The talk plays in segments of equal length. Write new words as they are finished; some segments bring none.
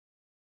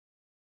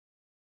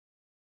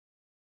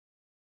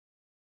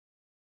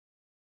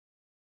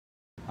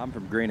I'm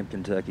from Greenham,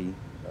 Kentucky,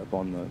 up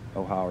on the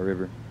Ohio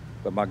River.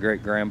 But my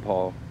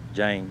great-grandpa,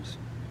 James,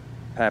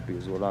 Pappy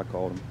is what I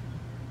called him,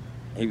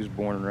 he was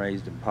born and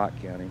raised in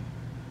Pike County,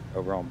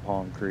 over on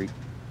Pond Creek.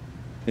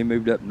 He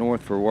moved up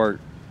north for work,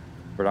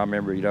 but I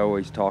remember he'd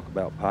always talk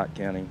about Pike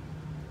County.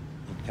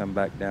 He'd come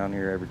back down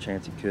here every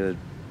chance he could.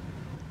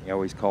 He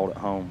always called it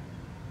home.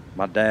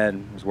 My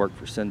dad was worked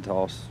for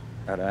Centos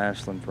out of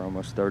Ashland for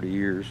almost 30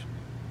 years.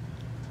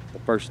 The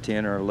first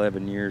 10 or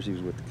 11 years he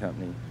was with the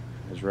company.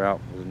 His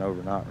route was an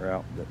overnight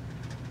route that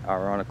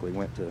ironically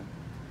went to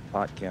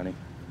Pike County.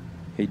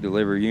 He'd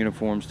deliver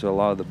uniforms to a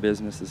lot of the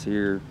businesses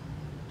here,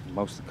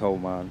 most of the coal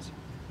mines.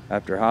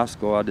 After high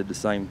school, I did the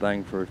same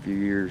thing for a few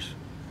years.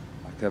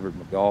 I covered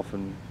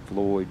McGoffin,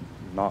 Floyd,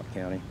 Knott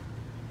County.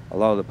 A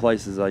lot of the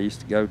places I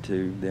used to go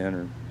to then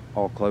are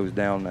all closed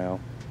down now.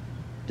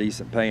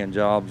 Decent paying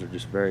jobs are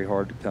just very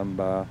hard to come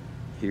by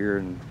here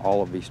in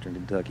all of eastern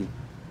Kentucky.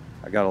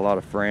 I got a lot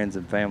of friends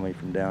and family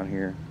from down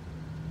here.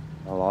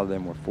 A lot of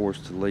them were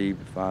forced to leave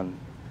to find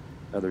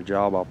other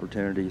job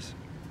opportunities.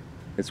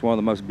 It's one of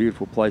the most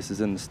beautiful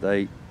places in the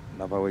state,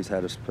 and I've always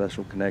had a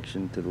special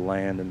connection to the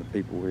land and the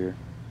people here.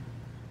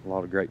 A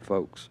lot of great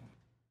folks.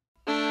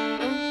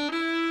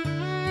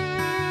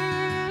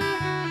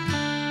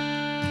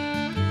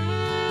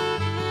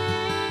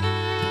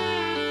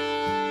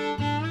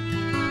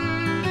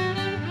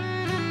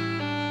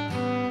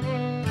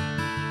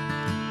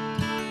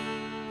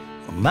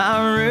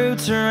 My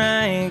roots are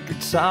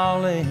anchored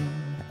solid.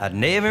 I'd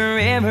never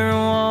ever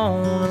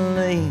wanna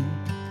leave.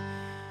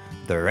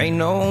 There ain't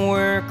no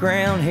work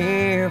around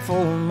here for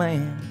a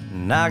man,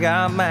 and I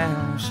got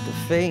mouths to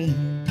feed.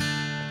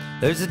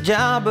 There's a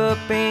job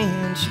up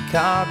in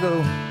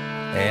Chicago,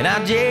 and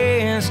I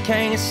just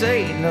can't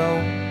say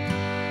no.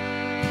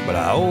 But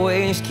I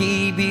always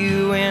keep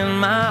you in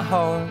my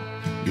heart.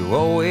 You'll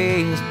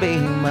always be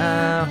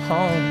my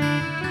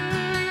home.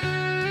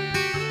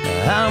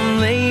 I'm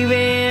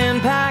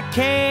leaving Pike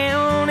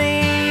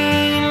County,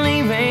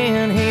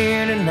 leaving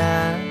here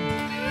tonight.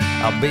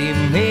 I'll be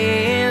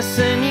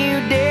missing you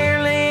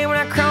dearly when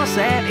I cross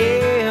that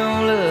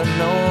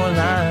Illinois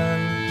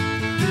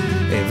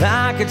line. If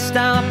I could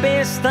stop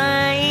this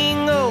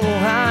thing, oh,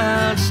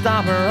 I'd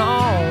stop her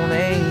on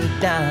a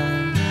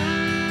dime.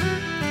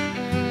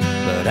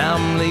 But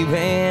I'm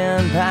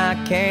leaving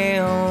Pike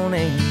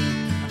County,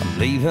 I'm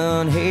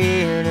leaving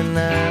here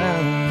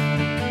tonight.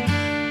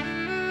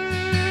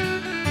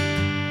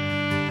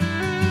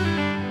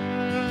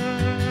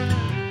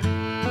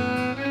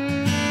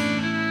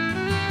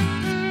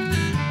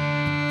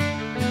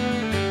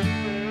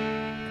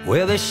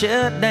 Well, they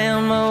shut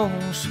down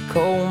most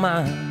coal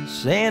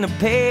mines, and the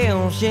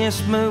Pales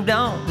just moved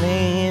on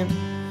in.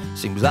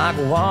 Seems like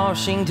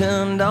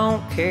Washington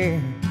don't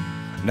care.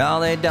 No,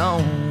 they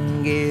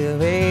don't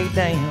give a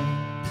damn.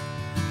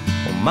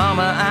 Well,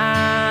 Mama,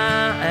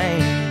 I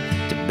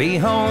aim to be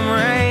home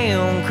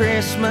around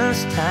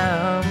Christmas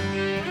time,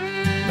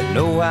 but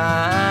no,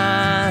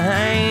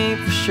 I ain't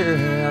for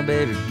sure. I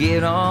better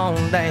get on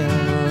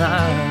down the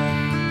line.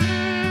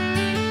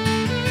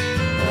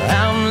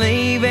 I'm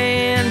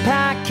leaving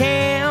Pike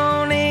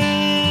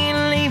County,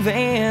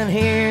 leaving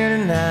here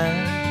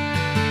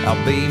tonight.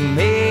 I'll be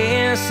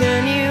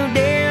missing you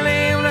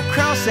dearly when I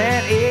cross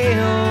that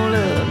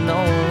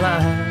Illinois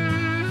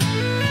line.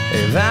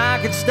 If I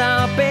could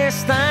stop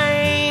this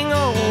thing,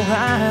 oh,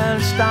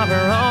 I'd stop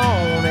her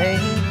on a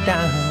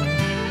dime.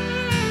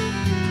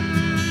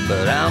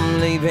 But I'm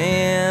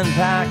leaving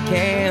Pike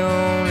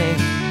County,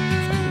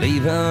 I'm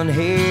leaving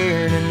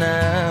here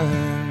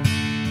tonight.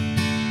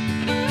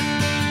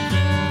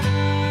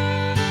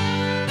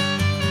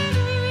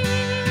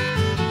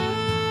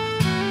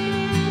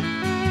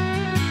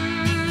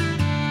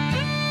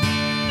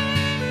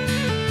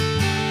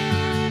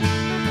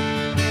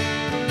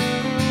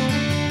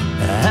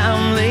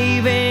 I'm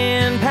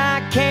leaving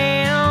Pike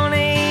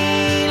County,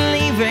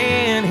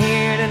 leaving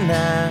here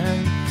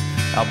tonight.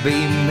 I'll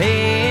be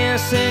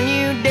missing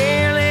you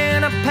dearly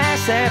when I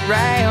pass that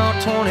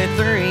Route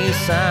 23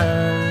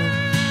 sign.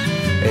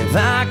 If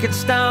I could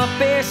stop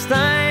this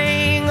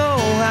thing, oh,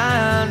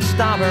 I'd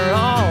stop her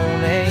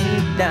on a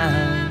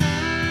dime.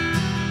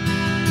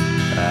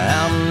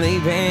 I'm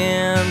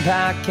leaving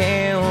Pike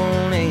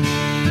County,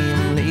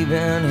 I'm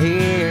leaving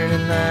here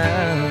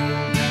tonight.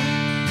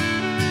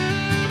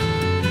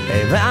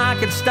 If I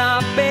could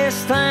stop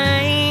this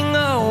thing,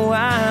 oh,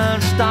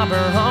 I'd stop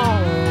her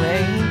on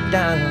a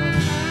dime.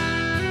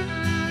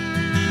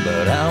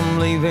 But I'm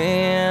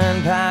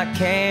leaving Pike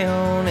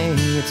County,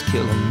 it's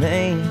killing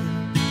me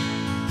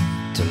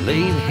to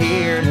leave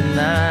here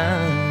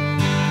tonight.